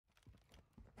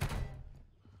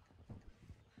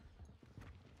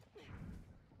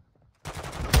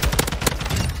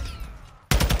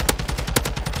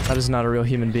That is not a real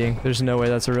human being. There's no way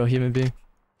that's a real human being.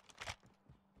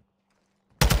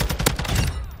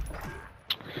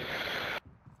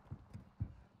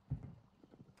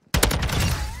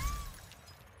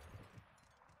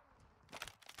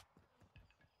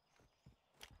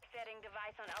 Setting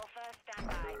device on Alpha, stand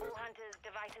by. All hunters,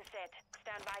 device is set.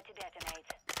 Stand by to detonate.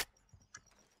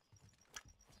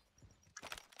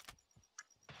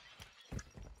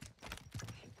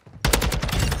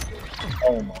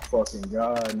 Oh my fucking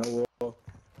god, no.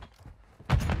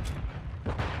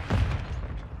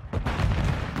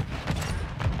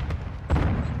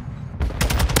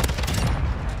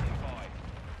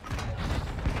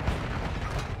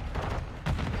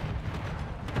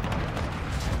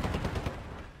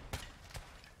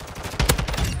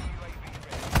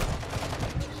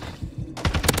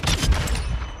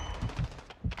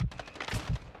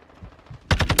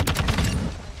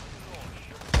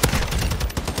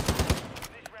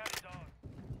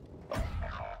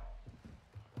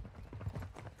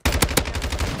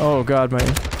 Oh god, my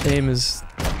aim is...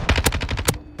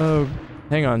 Oh,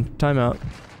 hang on. Timeout.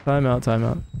 Timeout,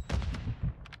 timeout.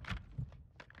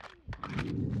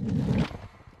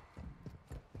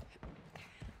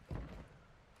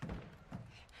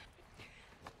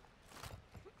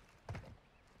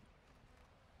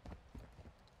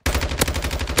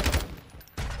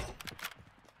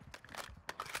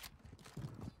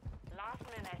 Last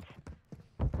minute.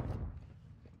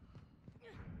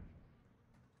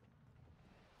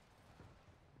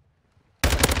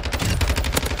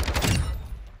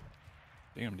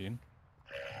 Damn, Dean.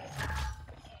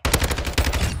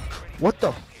 What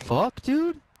the fuck,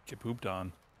 dude? Get pooped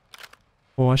on.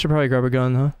 Oh, I should probably grab a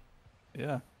gun, huh?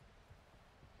 Yeah.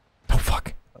 Oh,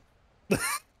 fuck. Alright,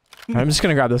 I'm just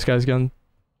gonna grab this guy's gun.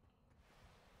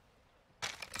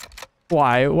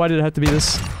 Why? Why did it have to be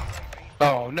this?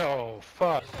 Oh no,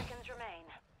 fuck. Seconds remain.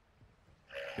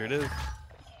 Here it is.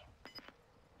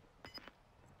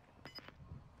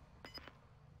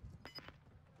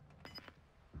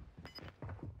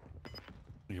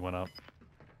 You went up.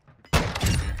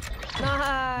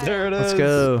 Nice. There it is. Let's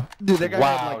go. Dude, that guy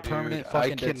Wow, had like dude, permanent I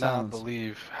fucking dead cannot silence.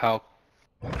 believe how.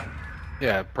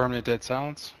 Yeah, permanent dead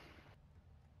silence.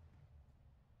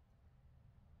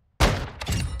 We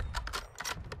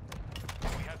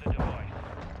have the device.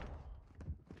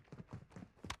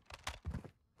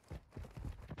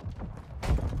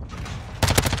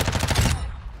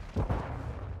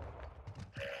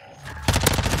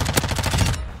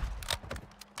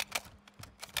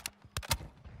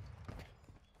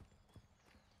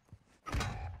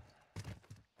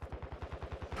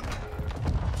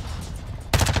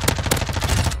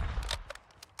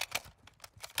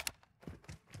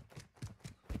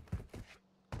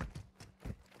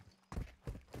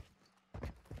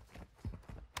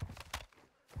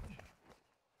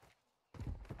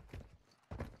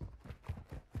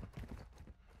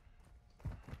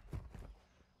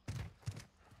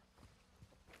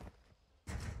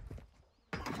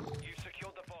 You've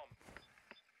secured the bomb.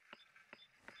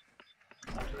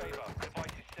 Saber,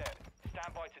 device is set.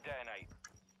 Stand by to detonate.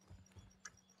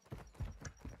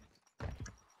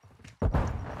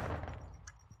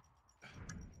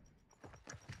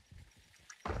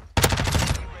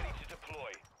 Ready to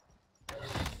deploy.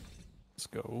 Let's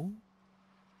go.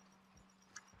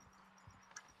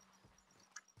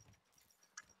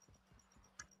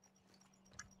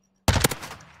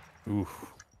 Oof.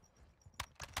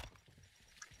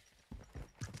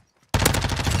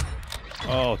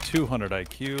 Oh, 200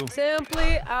 IQ. Simply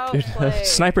Dude, outplayed.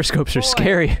 sniper scopes are Boy.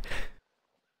 scary.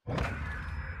 I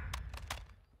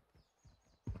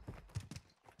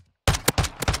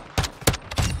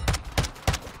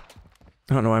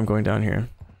don't know why I'm going down here.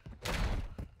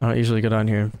 I don't usually go down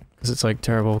here because it's like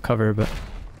terrible cover, but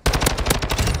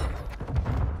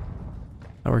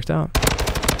that worked out.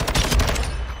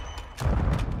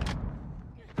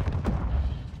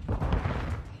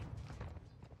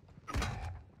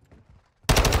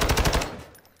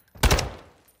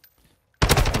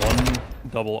 One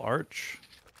double arch.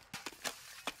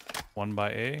 One by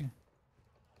A.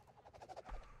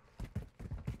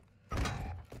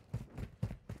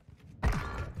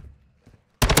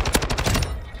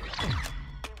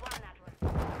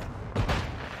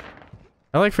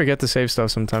 I like forget to save stuff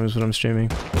sometimes when I'm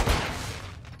streaming.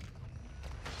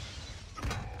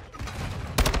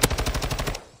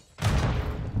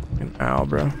 Ow,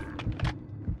 bro.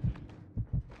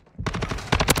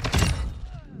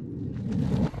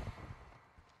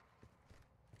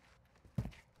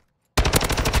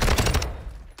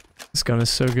 This gun is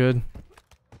so good.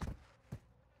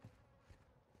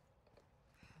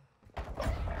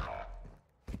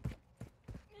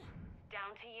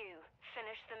 Down to you.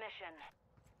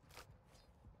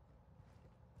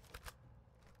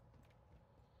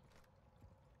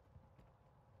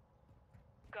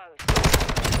 goes.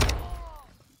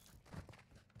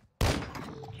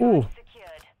 Ooh.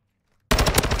 Secured.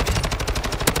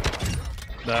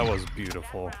 That was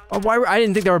beautiful. Oh, why? I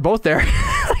didn't think they were both there.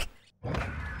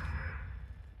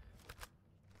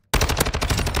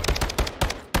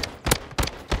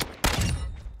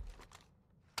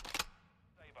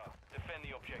 Defend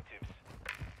the objectives.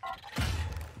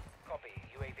 Copy.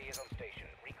 UAV is on station.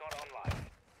 Recon online.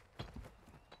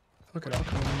 Fuck it, I'll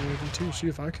come on UAV too, see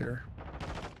if I care.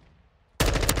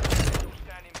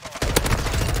 Standing by.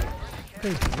 Hey,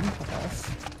 dude, pop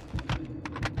off.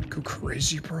 Go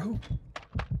crazy, bro.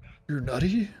 You're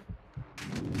nutty.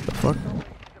 The fuck?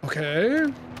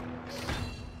 Okay.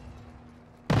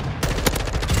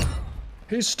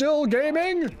 He's still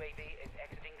gaming? UAV is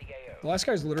exiting the AO. The last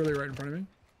guy's literally right in front of me.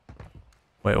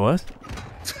 Wait, what?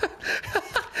 He's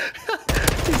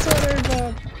so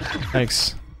aimbot.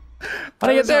 Thanks. How'd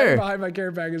I get there? Behind my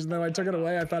care package, and then I took it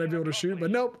away. I thought I'd be able to shoot,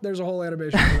 but nope. There's a whole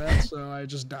animation for that, so I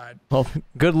just died. Well,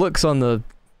 good looks on the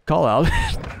call out.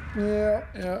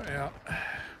 Yeah.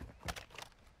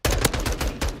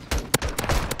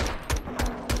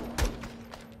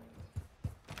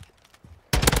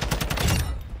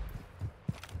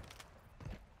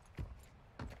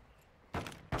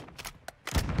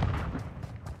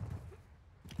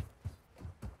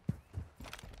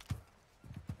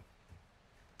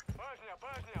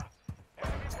 Bosnia.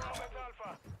 Enemy Bravo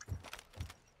Alpha.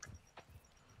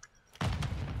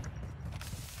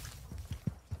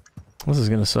 This is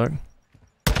gonna suck.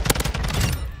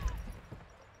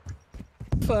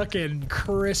 Fucking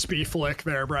crispy flick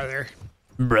there, brother.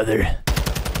 Brother.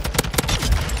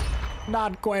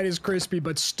 Not quite as crispy,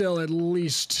 but still at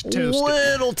least toasted.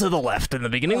 Little to the left in the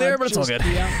beginning there, but it's all good.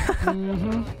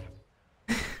 Yeah.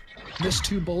 Missed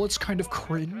 2 bullets, kind of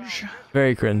cringe.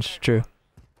 Very cringe, true.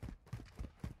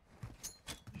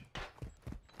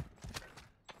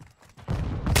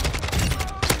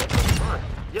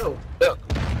 Yo.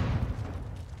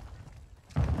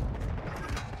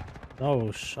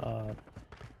 Oh, shot.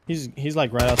 He's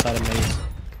like right outside of maze.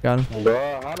 Got him.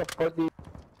 Bro, how the fuck do you...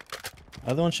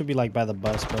 Other one should be like by the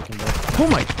bus, broken bus. Oh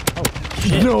my. Oh,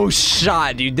 shit. No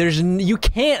shot, dude. You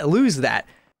can't lose that.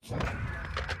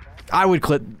 I would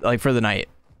clip like for the night.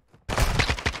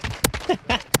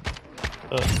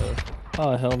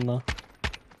 Oh, hell no.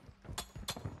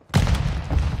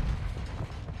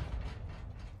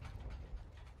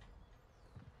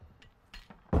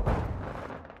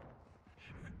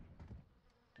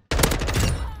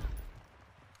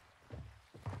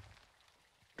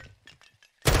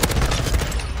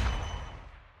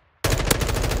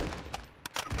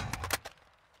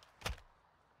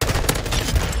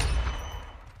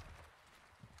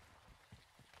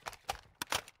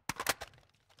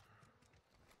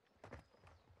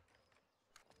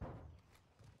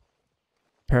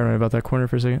 Paranoid about that corner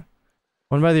for a second.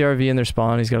 One by the RV in their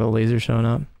spawn. He's got a laser showing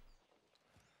up.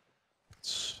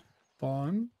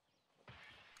 Spawn.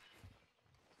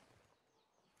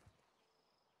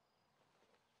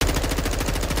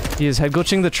 He is head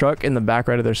glitching the truck in the back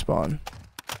right of their spawn.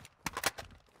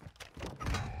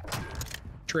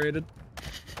 Traded.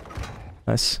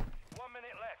 Nice. 1 minute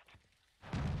left.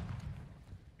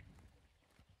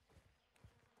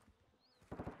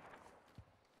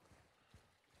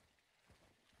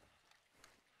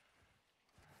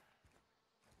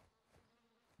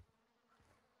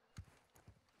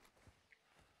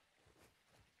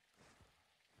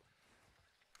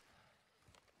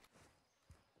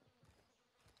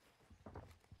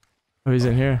 Oh, he's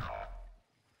in here.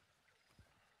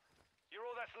 You're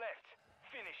all that's left.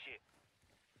 Finish it.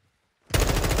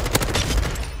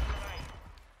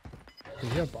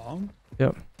 Did he have bomb?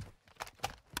 Yep.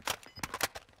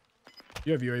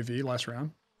 You have UAV last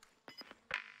round.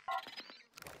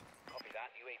 Copy that.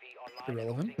 UAV online.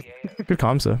 Irrelevant. exiting the AO. Good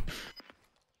comms though.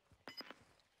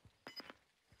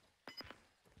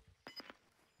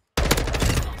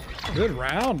 Good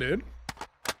round, dude.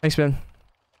 Thanks, man.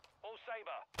 All Saber.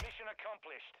 Mission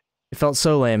accomplished. It felt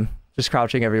so lame. Just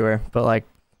crouching everywhere. But like,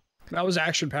 That was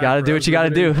action packed. gotta do what you gotta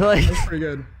do. Like, That's pretty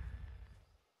good.